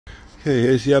Okay,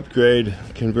 here's the upgrade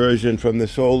conversion from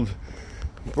this old,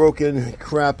 broken,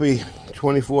 crappy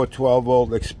 24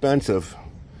 12-volt expensive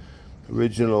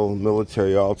original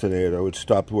military alternator, which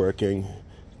stopped working.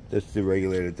 This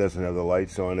deregulator doesn't have the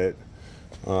lights on it.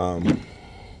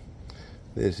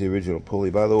 There's the original pulley.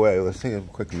 By the way, let's take a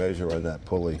quick measure on that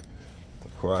pulley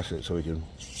across it so we can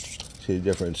see the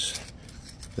difference.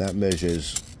 That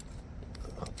measures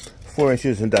 4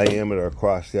 inches in diameter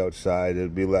across the outside.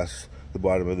 It'd be less the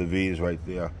bottom of the V is right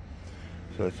there.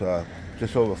 So it's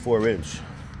just over 4 inch.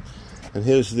 And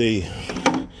here's the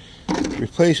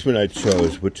replacement I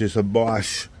chose, which is a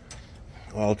Bosch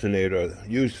alternator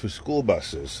used for school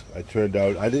buses. I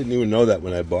didn't even know that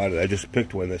when I bought it. I just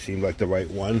picked one that seemed like the right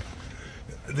one.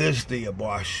 There's the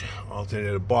Bosch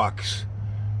alternator box,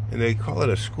 and they call it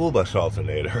a school bus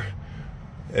alternator.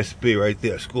 SB right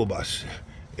there, school bus.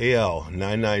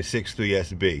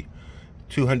 AL9963SB.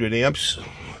 200 amps.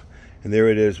 And there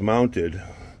it is mounted.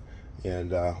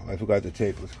 And I forgot the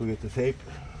tape. Let's go get the tape.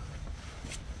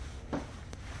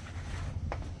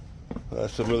 Well,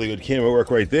 that's some really good camera work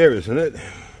right there, isn't it?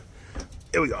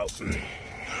 Here we go.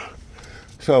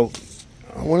 So,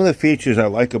 one of the features I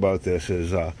like about this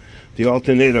is the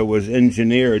alternator was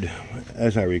engineered,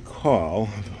 as I recall,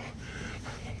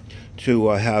 to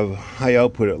have high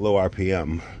output at low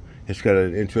RPM. It's got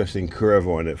an interesting curve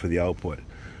on it for the output.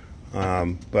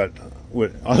 But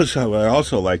what I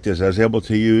also liked is I was able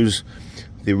to use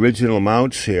the original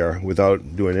mounts here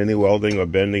without doing any welding or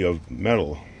bending of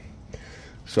metal.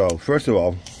 So first of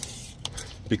all,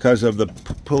 because of the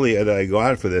pulley that I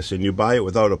got for this, and you buy it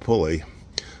without a pulley,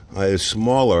 is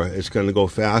smaller, it's going to go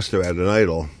faster at an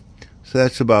idle. So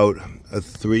that's about a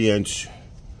 3-inch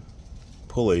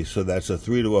pulley. So that's a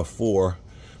 3 to a 4.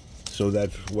 So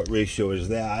that's what ratio is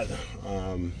that?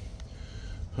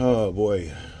 Oh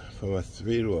boy. From a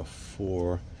 3 to a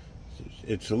 4,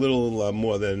 it's a little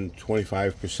more than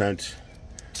 25%,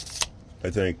 I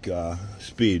think,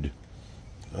 speed.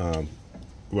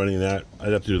 Running that,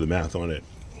 I'd have to do the math on it.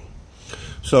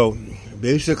 So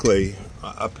basically,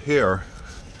 up here,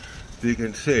 you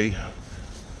can see,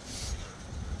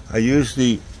 I used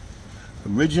the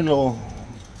original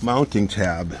mounting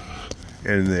tab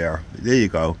in there. There you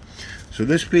go. So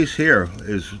this piece here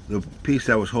is the piece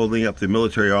that was holding up the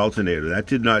military alternator. That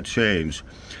did not change.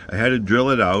 I had to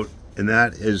drill it out, and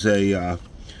that is a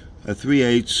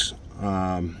 3/8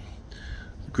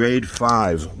 grade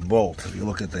 5 bolt. If you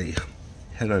look at the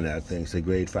head on that thing, it's a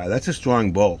grade 5. That's a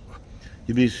strong bolt.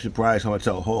 You'd be surprised how much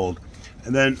that'll hold.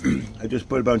 And then I just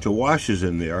put a bunch of washers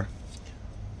in there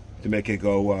to make it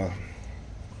go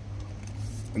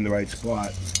in the right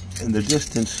spot. And the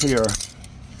distance here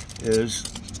is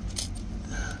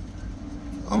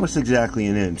almost exactly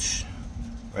 1 inch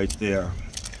right there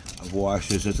of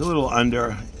washers. It's a little under.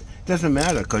 It doesn't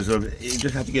matter because you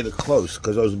just have to get it close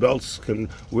because those belts can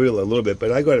wheel a little bit,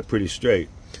 but I got it pretty straight.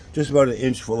 Just about 1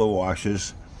 inch full of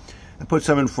washers. I put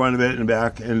some in front of it and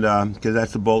back, and because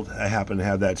that's the bolt, I happen to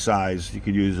have that size. You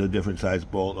could use a different size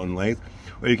bolt on length,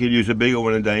 or you could use a bigger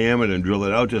one in diameter and drill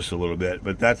it out just a little bit.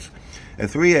 But that's a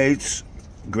 3/8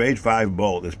 grade 5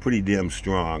 bolt. It's pretty damn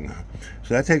strong.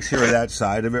 So that takes care of that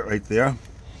side of it right there.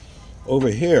 Over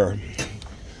here,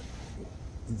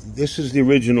 this is the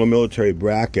original military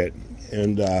bracket,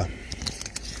 and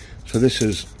so this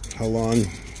is how long,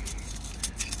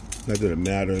 not that it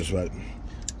matters, but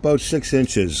about 6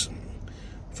 inches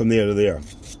from there to there.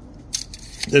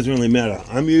 Doesn't really matter.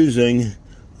 I'm using,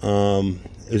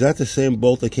 is that the same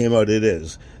bolt that came out? It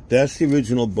is. That's the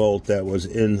original bolt that was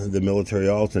in the military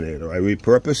alternator. I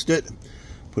repurposed it,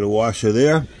 put a washer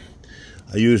there.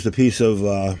 I used a piece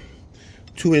of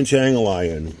 2-inch angle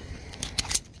iron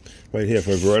right here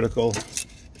for vertical.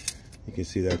 You can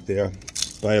see that there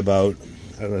by about,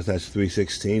 I don't know if that's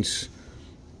 3/16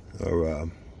 or I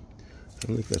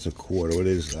don't think that's a quarter. What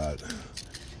is that?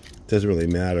 Doesn't really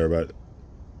matter, but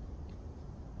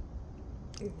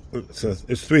so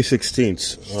it's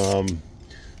 3/16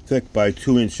 thick by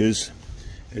 2 inches.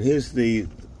 And here's the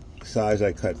size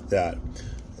I cut that.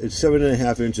 It's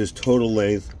 7.5 inches total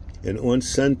length, and on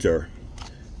center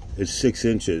it's 6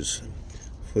 inches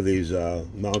for these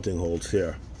mounting holes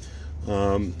here.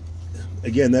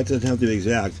 Again, that doesn't have to be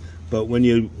exact, but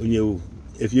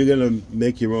if you're going to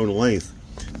make your own length,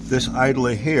 this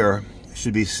idler here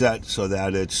should be set so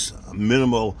that it's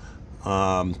minimal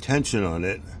tension on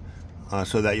it,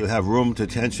 so that you'll have room to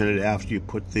tension it after you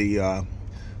put the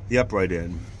upright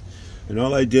in. And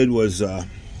all I did was,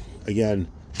 again,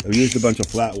 I used a bunch of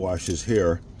flat washers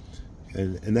here,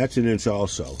 and that's 1 inch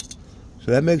also. So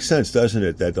that makes sense, doesn't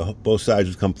it, that both sides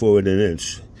would come forward 1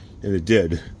 inch, and it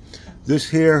did. This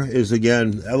here is,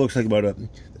 again, that looks like about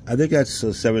I think that's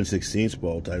a 7/16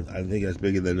 bolt. I think that's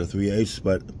bigger than a 3/8,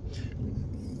 but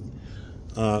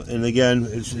and again,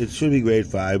 it should be grade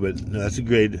 5, but no, that's a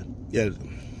grade, yeah,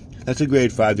 that's a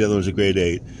grade 5. The other one's a grade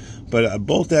 8. But a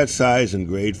bolt that size in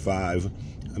grade 5,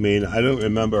 I mean, I don't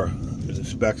remember the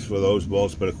specs for those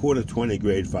bolts, but a 1/4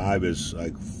 grade 5 is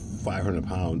like 500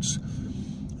 pounds.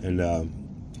 And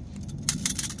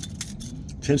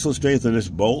tensile strength on this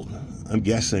bolt, I'm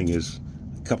guessing, is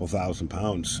a couple thousand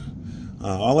pounds.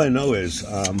 All I know is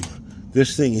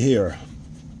this thing here,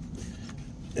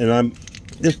 and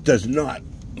this does not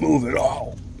move at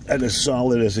all, and as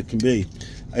solid as it can be.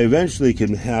 I eventually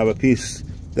can have a piece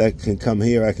that can come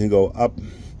here. I can go up.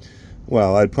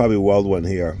 Well, I'd probably weld one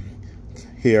here,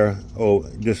 oh,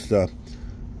 just a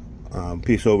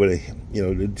piece over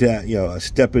the,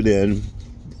 step it in.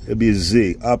 It'd be a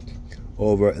Z, up,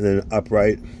 over, and then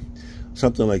upright,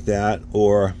 something like that.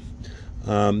 Or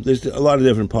there's a lot of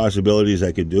different possibilities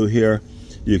I could do here.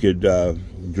 You could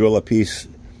drill a piece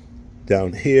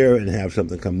down here and have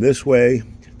something come this way.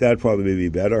 That'd probably be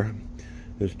better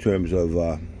in terms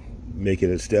of making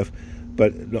it stiff.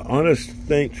 But the honest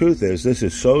truth is, this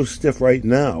is so stiff right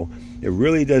now, it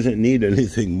really doesn't need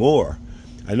anything more.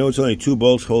 I know it's only 2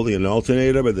 bolts holding an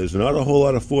alternator, but there's not a whole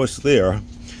lot of force there.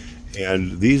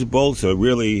 And these bolts are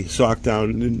really socked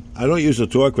down. I don't use a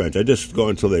torque wrench. I just go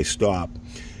until they stop.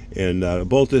 And a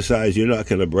bolt this size, you're not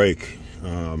going to break,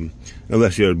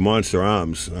 unless you have monster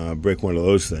arms, break one of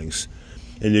those things.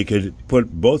 And you could put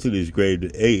both of these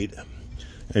grade 8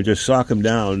 and just sock them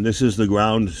down. This is the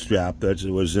ground strap that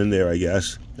was in there, I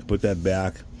guess. I put that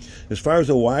back. As far as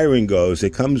the wiring goes, it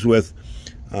comes with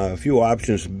a few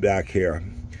options back here.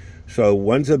 So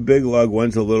one's a big lug,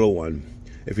 one's a little one.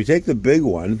 If you take the big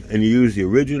one and you use the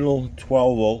original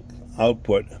 12-volt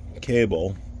output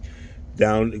cable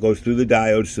down, it goes through the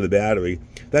diodes to the battery.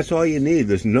 That's all you need.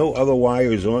 There's no other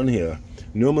wires on here.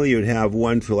 Normally you'd have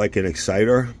one for like an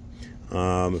exciter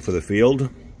for the field.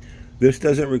 This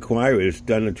doesn't require it. It's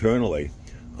done internally.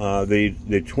 The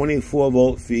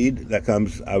 24-volt feed that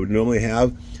comes, I would normally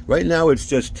have. Right now it's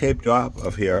just taped off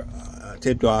of here,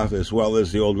 taped off, as well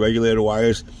as the old regulator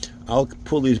wires. I'll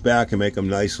pull these back and make them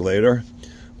nice later.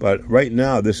 But right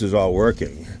now, this is all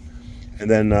working. And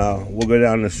then we'll go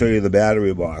down and show you the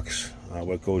battery box,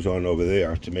 what goes on over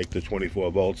there to make the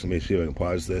 24 volts. Let me see if I can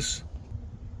pause this.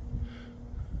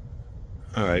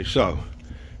 All right, so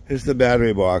here's the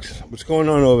battery box. What's going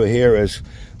on over here is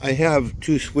I have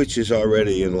 2 switches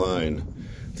already in line.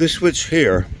 This switch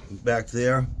here, back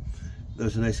there,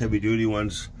 those are nice heavy-duty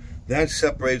ones. That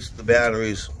separates the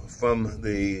batteries from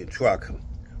the truck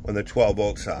on the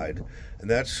 12-volt side. And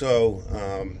that's so,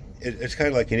 it's kind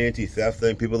of like an anti-theft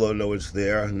thing. People don't know it's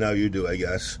there. Now you do, I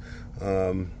guess.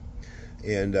 And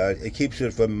it keeps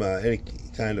it from any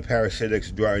kind of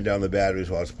parasitics drawing down the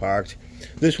batteries while it's parked.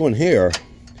 This one here,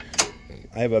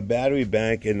 I have a battery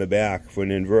bank in the back for an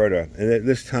inverter. And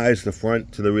this ties the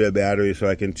front to the rear battery so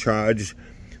I can charge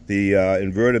the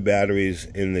inverter batteries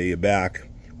in the back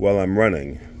while I'm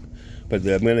running. But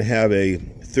I'm going to have a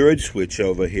 3rd switch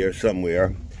over here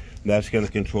somewhere. That's going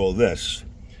to control this.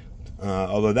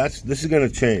 Although this is going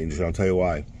to change, and I'll tell you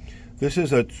why. This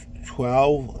is a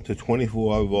 12 to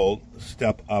 24 volt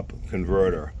step up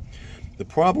converter. The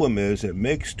problem is it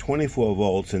makes 24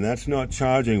 volts, and that's not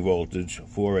charging voltage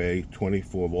for a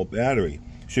 24 volt battery.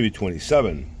 It should be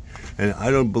 27. And I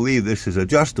don't believe this is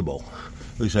adjustable.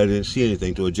 At least I didn't see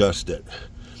anything to adjust it.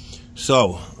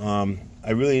 So I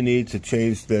really need to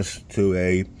change this to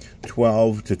a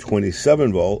 12 to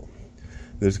 27 volt.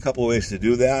 There's a couple of ways to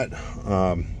do that,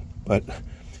 but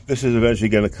this is eventually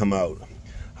going to come out.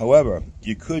 However,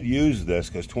 you could use this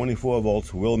because 24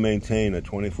 volts will maintain a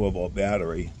 24 volt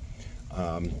battery,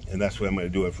 and that's what I'm going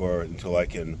to do it for until I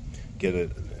can get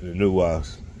a new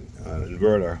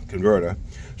converter.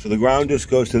 So the ground just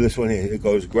goes to this one here. It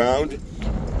goes ground,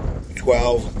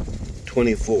 12,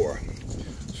 24.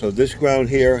 So this ground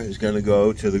here is going to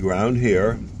go to the ground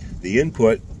here. The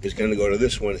input is going to go to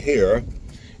this one here.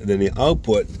 And then the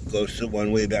output goes to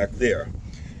one way back there.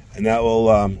 And that will,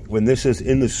 when this is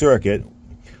in the circuit,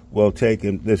 we'll take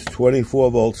this 24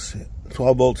 volts,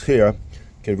 12 volts here,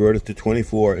 convert it to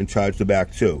 24 and charge the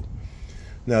back too.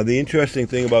 Now the interesting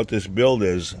thing about this build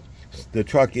is the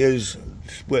truck is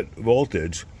split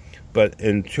voltage, but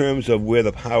in terms of where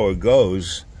the power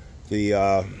goes,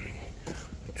 the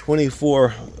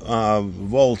 24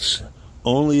 volts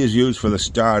only is used for the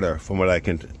starter, from what I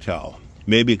can tell.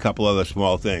 Maybe a couple other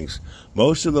small things.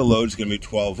 Most of the load is going to be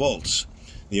 12 volts.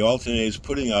 The alternator is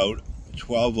putting out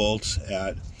 12 volts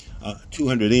at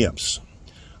 200 amps.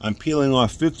 I'm peeling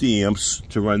off 50 amps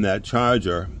to run that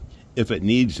charger if it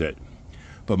needs it.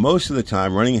 But most of the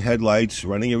time, running headlights,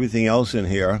 running everything else in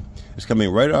here, is coming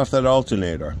right off that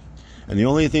alternator. And the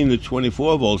only thing the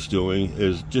 24 volts doing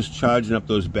is just charging up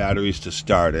those batteries to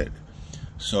start it.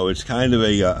 So it's kind of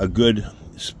a good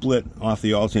split off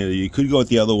the alternator. You could go it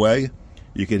the other way.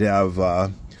 You could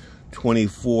have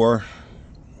 24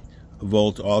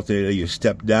 volt alternator, you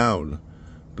step down.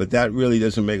 But that really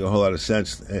doesn't make a whole lot of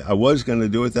sense. I was going to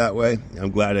do it that way.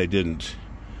 I'm glad I didn't.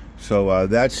 So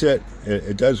that's it.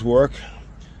 It does work.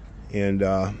 And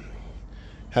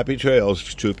happy trails,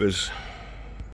 troopers.